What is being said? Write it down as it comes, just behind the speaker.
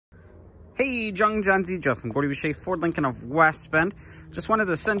Hey, John Z. Jeff from Gordie, Boucher, Ford Lincoln of West Bend. Just wanted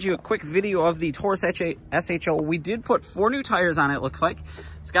to send you a quick video of the Taurus SHO. We did put 4 new tires on it, looks like.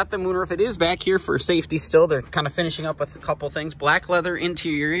 It's got the moonroof. It is back here for safety still. They're kind of finishing up with a couple things. Black leather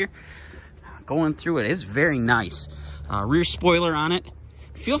interior. Going through it is very nice. Rear spoiler on it.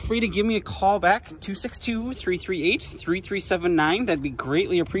 Feel free to give me a call back, 262-338-3379. That'd be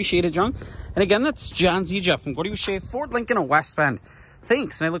greatly appreciated, John. And again, that's John Z. Jeff from Gordie, Boucher, Ford Lincoln of West Bend.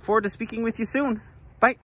 Thanks, and I look forward to speaking with you soon. Bye.